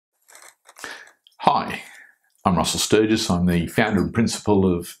Hi, I'm Russell Sturgis. I'm the founder and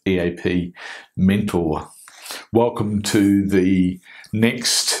principal of EAP Mentor. Welcome to the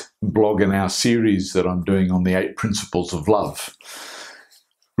next blog in our series that I'm doing on the 8 principles of love.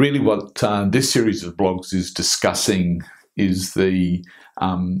 Really what this series of blogs is discussing is the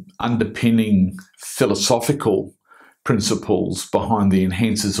underpinning philosophical principles behind the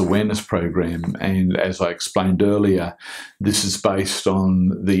Enhancers Awareness Program. And as I explained earlier, this is based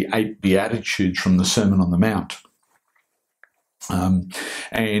on the 8 Beatitudes from the Sermon on the Mount.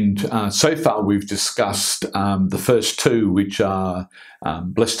 So far we've discussed the first 2, which are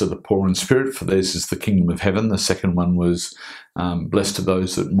blessed are the poor in spirit, for theirs is the kingdom of heaven. The second one was blessed are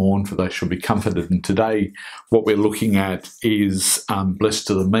those that mourn, for they shall be comforted. And today what we're looking at is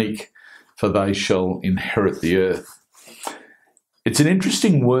blessed are the meek, for they shall inherit the earth. It's an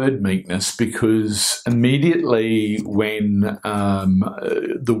interesting word, meekness, because immediately when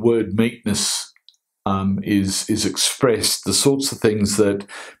the word meekness is expressed, the sorts of things that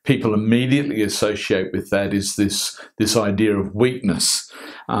people immediately associate with that is this idea of weakness,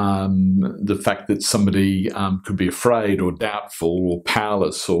 the fact that somebody could be afraid or doubtful or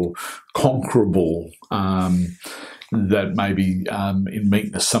powerless or conquerable. That maybe in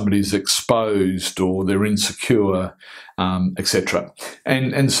meekness somebody's exposed or they're insecure, etc.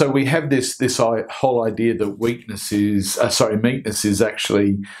 And so we have this whole idea that meekness is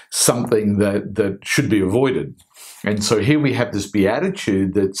actually something that should be avoided. And so here we have this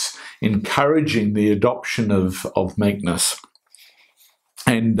beatitude that's encouraging the adoption of meekness.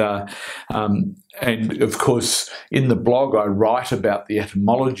 And of course, in the blog, I write about the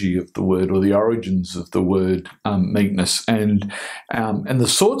etymology of the word, or the origins of the word meekness, and the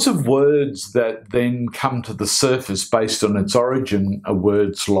sorts of words that then come to the surface based on its origin are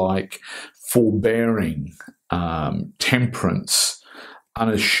words like forbearing, temperance,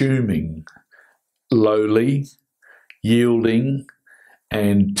 unassuming, lowly, yielding,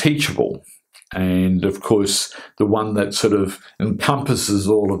 and teachable. And of course, the one that sort of encompasses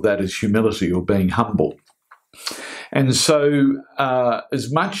all of that is humility, or being humble. And so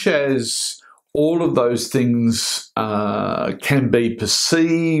as much as all of those things can be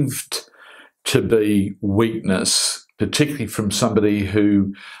perceived to be weakness, particularly from somebody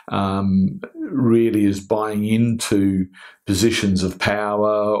who really is buying into positions of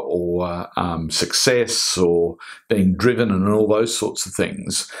power or success or being driven and all those sorts of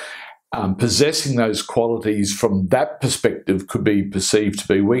things, possessing those qualities from that perspective could be perceived to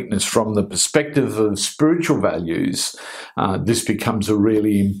be weakness. From the perspective of spiritual values, this becomes a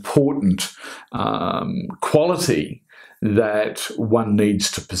really important quality that one needs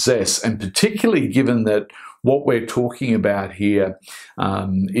to possess, and particularly given that what we're talking about here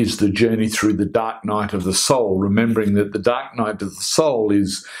is the journey through the dark night of the soul, remembering that the dark night of the soul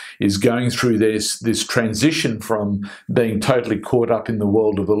is going through this transition from being totally caught up in the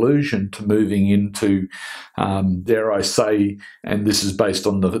world of illusion to moving into, dare I say, and this is based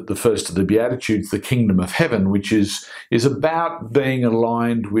on the first of the Beatitudes, the kingdom of heaven, which is about being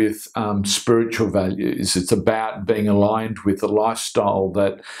aligned with spiritual values. It's about being aligned with a lifestyle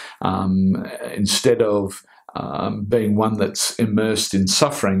that instead of being one that's immersed in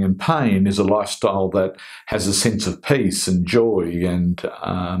suffering and pain, is a lifestyle that has a sense of peace and joy, and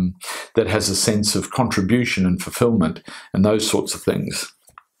that has a sense of contribution and fulfillment and those sorts of things.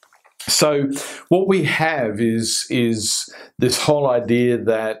 So what we have is this whole idea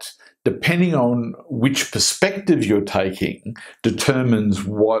that depending on which perspective you're taking determines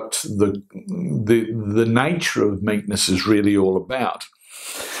what the nature of meekness is really all about.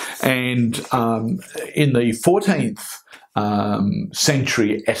 And in the 14th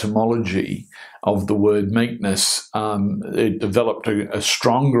century etymology of the word meekness, it developed a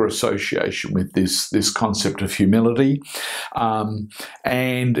stronger association with this concept of humility.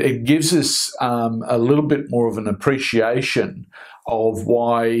 And it gives us a little bit more of an appreciation of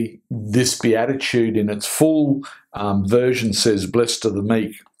why this beatitude in its full version says, blessed are the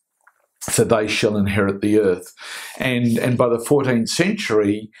meek, for they shall inherit the earth. And by the 14th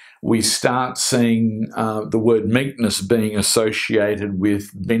century, we start seeing the word meekness being associated with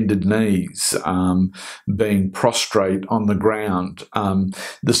bended knees, being prostrate on the ground,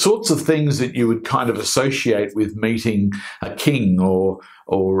 the sorts of things that you would kind of associate with meeting a king or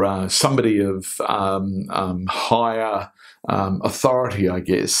somebody of higher authority, I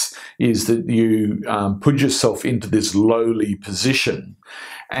guess, is that you put yourself into this lowly position.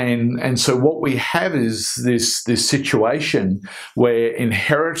 And so what we have is this situation where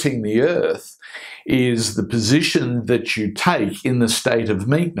inheriting the earth is the position that you take in the state of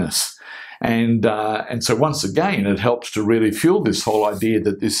meekness. And so once again, it helps to really fuel this whole idea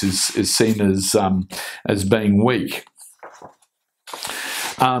that this is seen as being weak.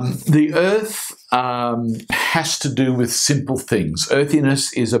 The earth has to do with simple things.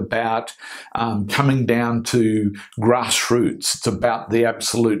 Earthiness is about coming down to grassroots. It's about the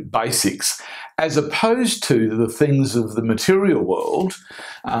absolute basics, as opposed to the things of the material world,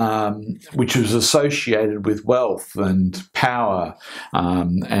 which is associated with wealth and power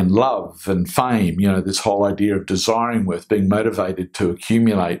and love and fame. You know, this whole idea of desiring worth, being motivated to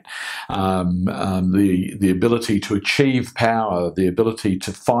accumulate, the ability to achieve power, the ability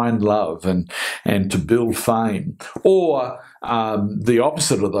to find love and to build fame, or the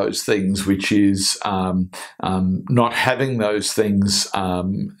opposite of those things, which is not having those things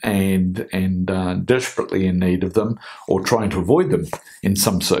and desperately in need of them, or trying to avoid them in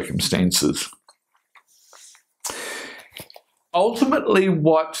some circumstances. Ultimately,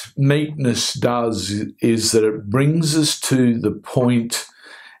 what meekness does is that it brings us to the point,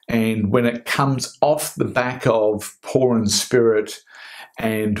 and when it comes off the back of poor in spirit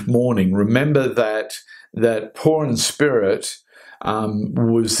and mourning, remember that poor in spirit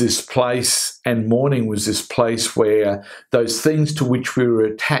was this place, and mourning was this place where those things to which we were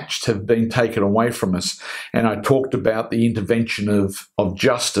attached have been taken away from us. And I talked about the intervention of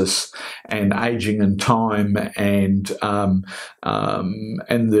justice and aging and time and the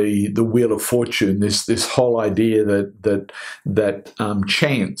wheel of fortune. This whole idea that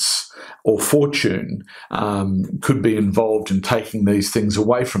chance or fortune could be involved in taking these things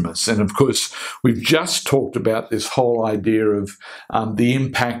away from us. And of course, we've just talked about this whole idea of the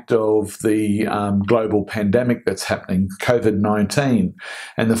impact of the global pandemic that's happening, COVID-19,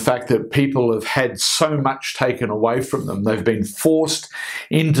 and the fact that people have had so much taken away from them. They've been forced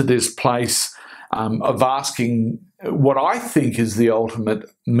into this place of asking what I think is the ultimate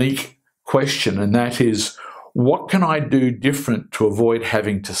meek question, and that is, what can I do different to avoid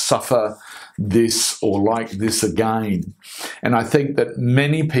having to suffer this or like this again? And I think that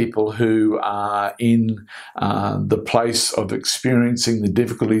many people who are in the place of experiencing the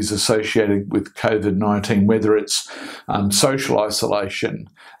difficulties associated with COVID-19, whether it's social isolation,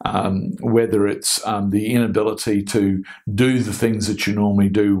 whether it's the inability to do the things that you normally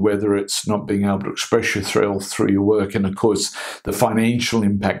do, whether it's not being able to express yourself through your work, and of course the financial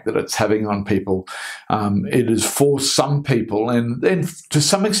impact that it's having on people, it has forced some people, and to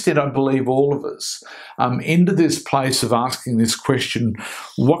some extent I believe all of us, into this place of asking this question,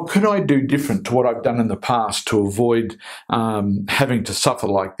 what could I do different to what I've done in the past to avoid having to suffer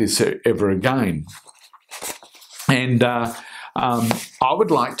like this ever again? And I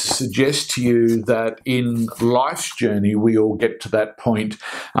would like to suggest to you that in life's journey, we all get to that point,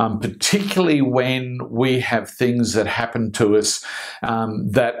 particularly when we have things that happen to us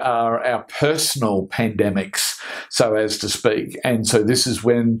that are our personal pandemics, so as to speak. And so this is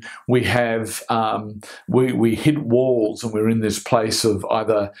when we have, we hit walls, and we're in this place of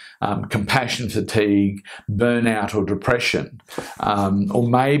either compassion fatigue, burnout, or depression. Or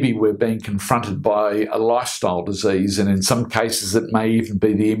maybe we're being confronted by a lifestyle disease, and in some cases it may even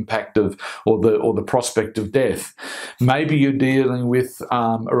be the impact of or the prospect of death. Maybe you're dealing with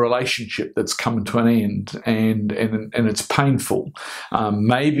a relationship that's come to an end and it's painful.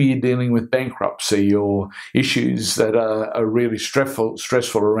 Maybe you're dealing with bankruptcy or issues that are really stressful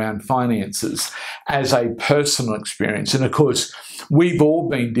around finances as a personal experience. And of course, we've all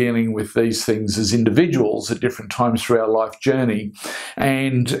been dealing with these things as individuals at different times through our life journey.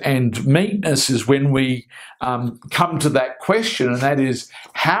 And meekness is when we come to that question, and that is,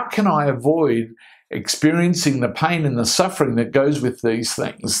 how can I avoid experiencing the pain and the suffering that goes with these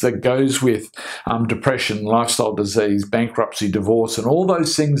things, that goes with depression, lifestyle disease, bankruptcy, divorce, and all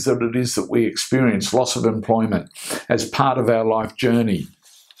those things that it is that we experience, loss of employment, as part of our life journey.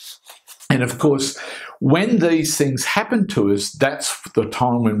 And of course, when these things happen to us, that's the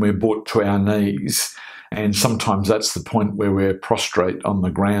time when we're brought to our knees. And sometimes that's the point where we're prostrate on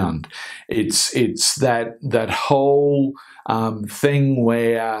the ground. It's that whole thing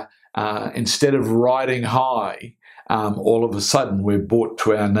where instead of riding high, all of a sudden we're brought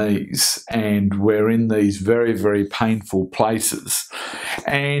to our knees, and we're in these very, very painful places.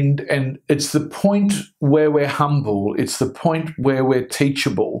 And it's the point where we're humble. It's the point where we're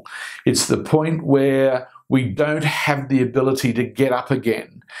teachable. It's the point where we don't have the ability to get up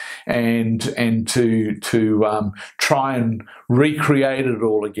again and to try and recreate it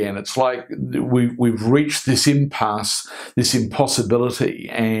all again. It's like we've reached this impasse, this impossibility,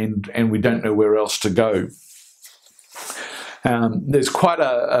 and we don't know where else to go. There's quite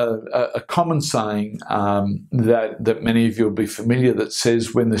a common saying that many of you will be familiar that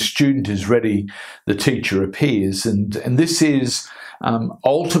says, when the student is ready, the teacher appears. And this is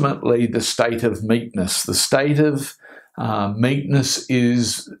ultimately the state of meekness. The state of meekness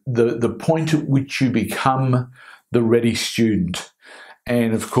is the point at which you become the ready student.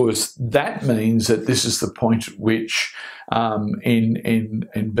 And of course, that means that this is the point at which,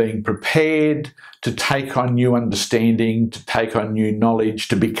 in being prepared to take on new understanding, to take on new knowledge,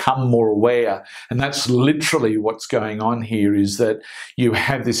 to become more aware, and that's literally what's going on here, is that you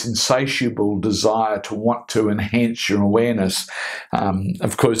have this insatiable desire to want to enhance your awareness.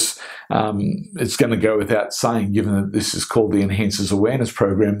 Of course, it's going to go without saying, given that this is called the Enhances Awareness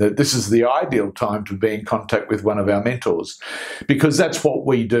Program, that this is the ideal time to be in contact with one of our mentors, because that's what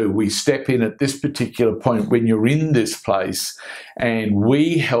we do. We step in at this particular point when you're in this place, and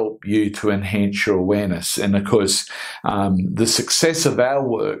we help you to enhance your awareness. And of course, the success of our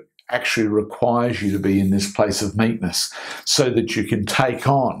work actually requires you to be in this place of meekness so that you can take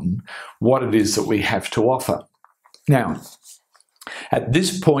on what it is that we have to offer. Now, at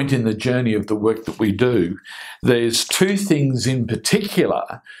this point in the journey of the work that we do, there's two things in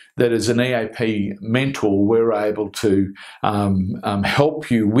particular that as an EAP mentor we're able to help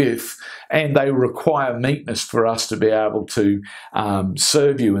you with, and they require meekness for us to be able to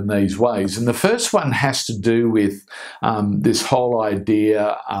serve you in these ways. And the first one has to do with this whole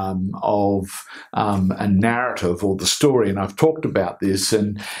idea of a narrative, or the story, and I've talked about this,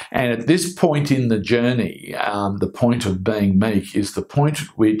 and at this point in the journey, the point of being meek is the point at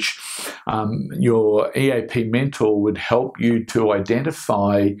which your EAP mentor would help you to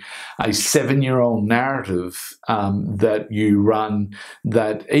identify a 7-year-old narrative that you run,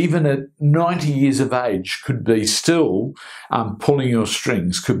 that even at 90 years of age could be still pulling your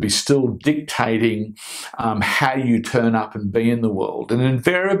strings, could be still dictating how you turn up and be in the world. And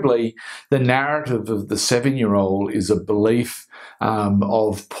invariably, the narrative of the 7-year-old is a belief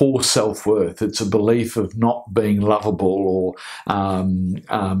of poor self-worth. It's a belief of not being lovable, or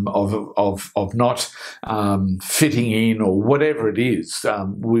of not fitting in, or whatever it is.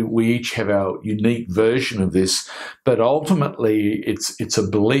 We each have our unique version of this, but ultimately it's a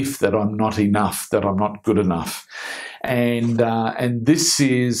belief that I'm not enough, that I'm not good enough. And this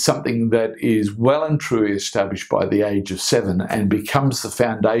is something that is well and truly established by the age of 7, and becomes the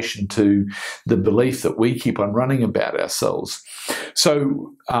foundation to the belief that we keep on running about ourselves.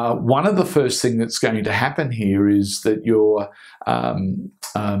 So one of the first things that's going to happen here is that your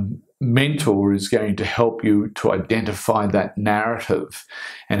mentor is going to help you to identify that narrative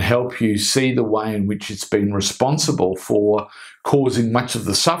and help you see the way in which it's been responsible for causing much of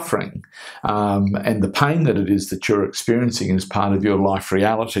the suffering and the pain that it is that you're experiencing as part of your life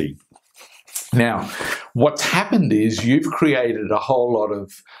reality. Now, what's happened is you've created a whole lot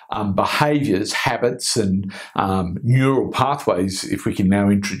of behaviours, habits, and neural pathways, if we can now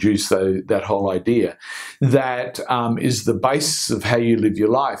introduce that whole idea, that is the basis of how you live your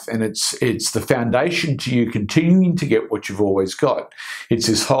life. And it's the foundation to you continuing to get what you've always got. It's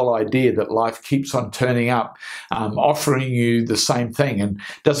this whole idea that life keeps on turning up, offering you the same thing. And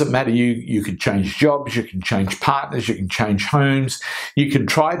it doesn't matter, you can change jobs, you can change partners, you can change homes, you can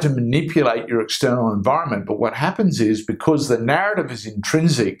try to manipulate your external environment, but what happens is, because the narrative is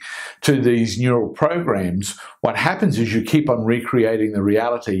intrinsic to these neural programs, what happens is you keep on recreating the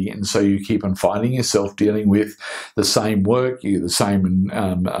reality, and so you keep on finding yourself dealing with the same work, the same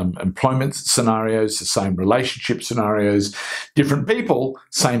employment scenarios, the same relationship scenarios, different people,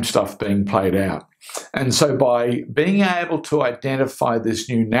 same stuff being played out. And so by being able to identify this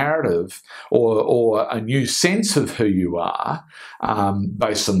new narrative, or a new sense of who you are,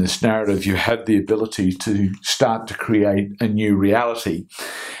 based on this narrative, you have the ability to start to create a new reality.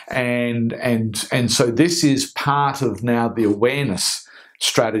 And so this is part of now the awareness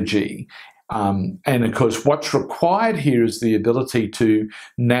strategy. And of course, what's required here is the ability to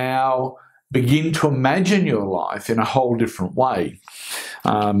now begin to imagine your life in a whole different way.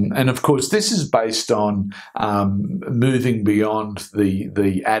 And of course, this is based on moving beyond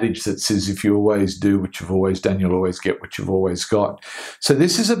the adage that says, if you always do what you've always done, you'll always get what you've always got. So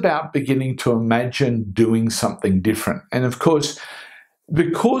this is about beginning to imagine doing something different. And of course,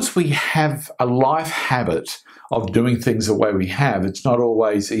 because we have a life habit of doing things the way we have, it's not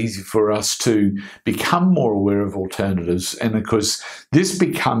always easy for us to become more aware of alternatives. And of course, this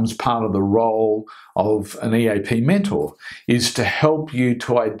becomes part of the role of an EAP mentor, is to help you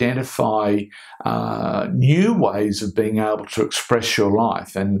to identify new ways of being able to express your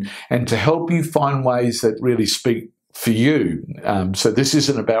life, and to help you find ways that really speak for you. So this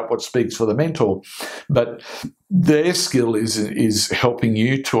isn't about what speaks for the mentor, but their skill is helping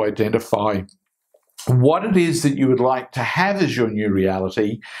you to identify what it is that you would like to have as your new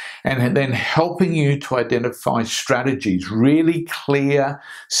reality, and then helping you to identify strategies, really clear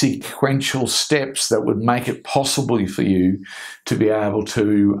sequential steps that would make it possible for you to be able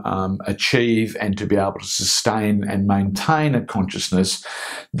to achieve and to be able to sustain and maintain a consciousness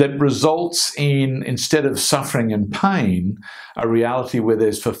that results in, instead of suffering and pain, a reality where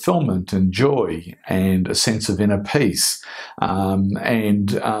there's fulfillment and joy and a sense of inner peace.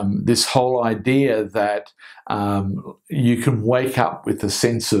 This whole idea that you can wake up with a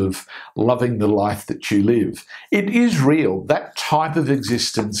sense of loving the life that you live. It is real. That type of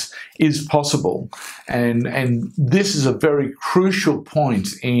existence is possible. And this is a very crucial point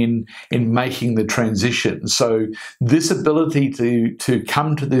in making the transition. So this ability to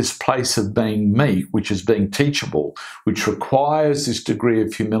come to this place of being meek, which is being teachable, which requires this degree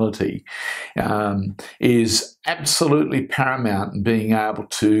of humility, is absolutely paramount in being able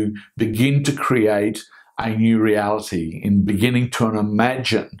to begin to create a new reality, in beginning to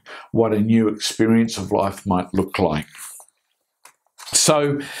imagine what a new experience of life might look like.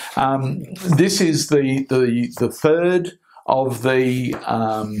 So this is the third of the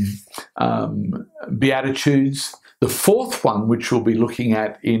Beatitudes. The fourth one, which we'll be looking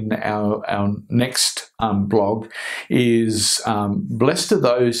at in our next blog, is blessed are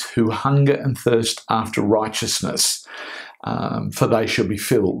those who hunger and thirst after righteousness, for they shall be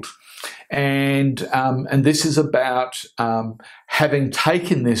filled. And this is about having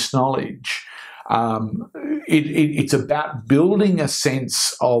taken this knowledge. It's about building a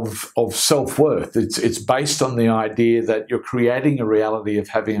sense of self-worth. It's based on the idea that you're creating a reality of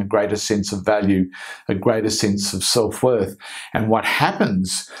having a greater sense of value, a greater sense of self-worth. And what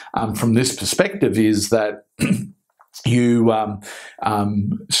happens from this perspective is that you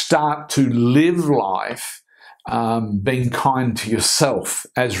start to live life being kind to yourself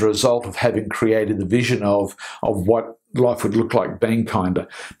as a result of having created the vision of what life would look like being kinder.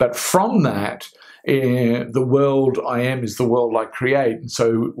 But from that, the world I am is the world I create. And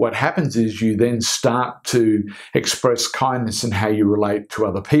so what happens is you then start to express kindness in how you relate to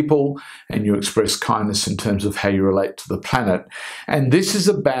other people, and you express kindness in terms of how you relate to the planet. And this is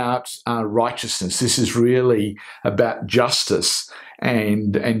about righteousness. This is really about justice.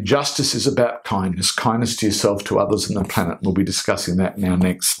 And justice is about kindness to yourself, to others, and the planet. We'll be discussing that in our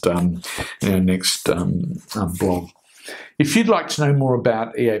next blog. If you'd like to know more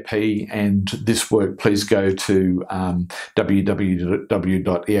about EAP and this work, please go to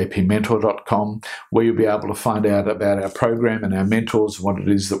www.eapmentor.com, where you'll be able to find out about our program and our mentors, what it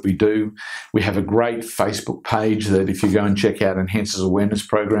is that we do. We have a great Facebook page that if you go and check out Enhances Awareness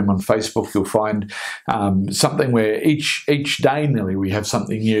Program on Facebook, you'll find something where each day nearly we have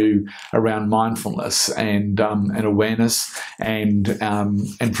something new around mindfulness and awareness. And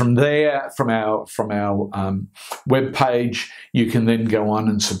from there, from our web page, you can then go on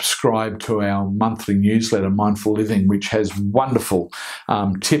and subscribe to our monthly newsletter, Mindful Living, which has wonderful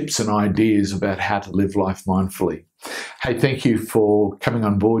tips and ideas about how to live life mindfully. Hey, thank you for coming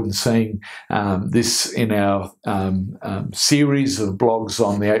on board and seeing this in our series of blogs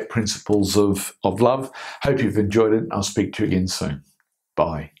on the 8 principles of love. Hope you've enjoyed it, and I'll speak to you again soon.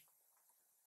 Bye.